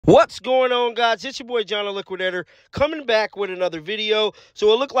What's going on, guys? It's your boy John the Liquidator coming back with another video.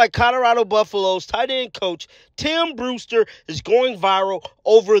 So it looked like Colorado Buffaloes tight end coach Tim Brewster is going viral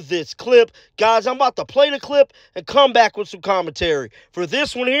over this clip. Guys, I'm about to play the clip and come back with some commentary. For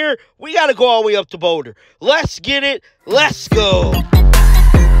this one here, we got to go all the way up to Boulder. Let's get it. Let's go.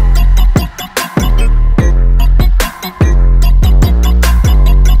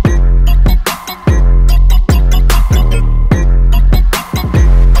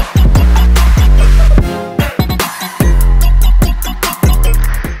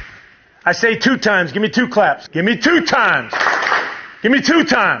 I say 2 times. Give me 2 claps. Give me 2 times. Give me 2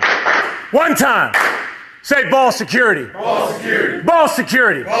 times. 1 time. Say ball security. Ball security. Ball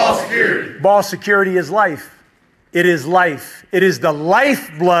security. Ball security. Ball security is life. It is life. It is the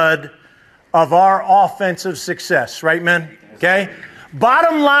lifeblood of our offensive success. Right, men? Okay?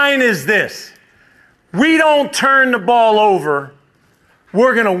 Bottom line is this. We don't turn the ball over,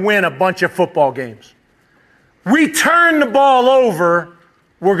 we're going to win a bunch of football games. We turn the ball over,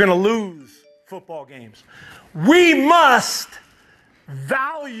 we're going to lose football games. We must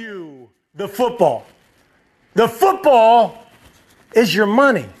value the football. The football is your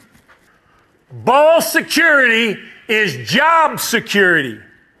money. Ball security is job security.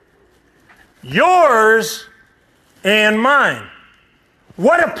 Yours and mine.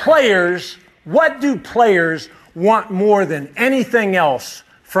 What do players want more than anything else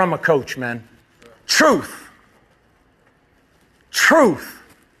from a coach, man? Truth. Truth.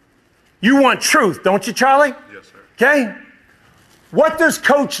 You want truth, don't you, Charlie? Yes, sir. Okay? What does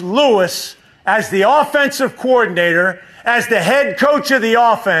Coach Lewis, as the offensive coordinator, as the head coach of the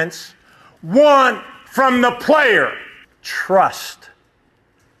offense, want from the player? Trust.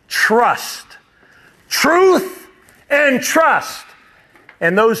 Trust. Truth and trust.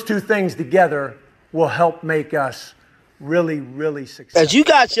 And those 2 things together will help make us really, really successful. As you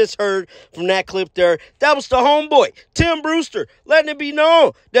guys just heard from that clip there, that was the homeboy, Tim Brewster, letting it be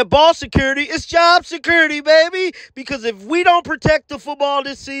known that ball security is job security, baby. Because if we don't protect the football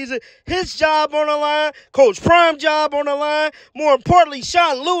this season, his job on the line, Coach Prime job on the line, more importantly,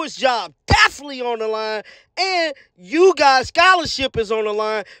 Sean Lewis' job definitely on the line, and you guys' scholarship is on the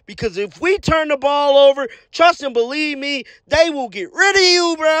line. Because if we turn the ball over, trust and believe me, they will get rid of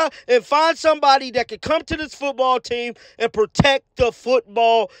you, bro, and find somebody that can come to this football team and protect the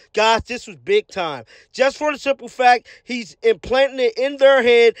football. Guys, this was big time. Just for the simple fact, he's implanting it in their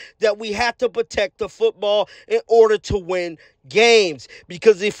head that we have to protect the football in order to win games.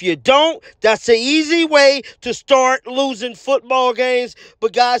 Because if you don't, that's an easy way to start losing football games.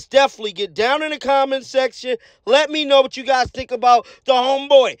 But guys, definitely get down in the comment section. Let me know what you guys think about the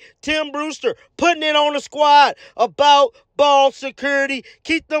homeboy, Tim Brewster, putting it on the squad about ball security.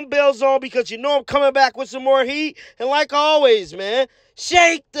 Keep them bells on, because you know I'm coming back with some more heat. And like always, man,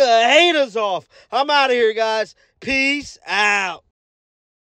 shake the haters off. I'm out of here, guys. Peace out.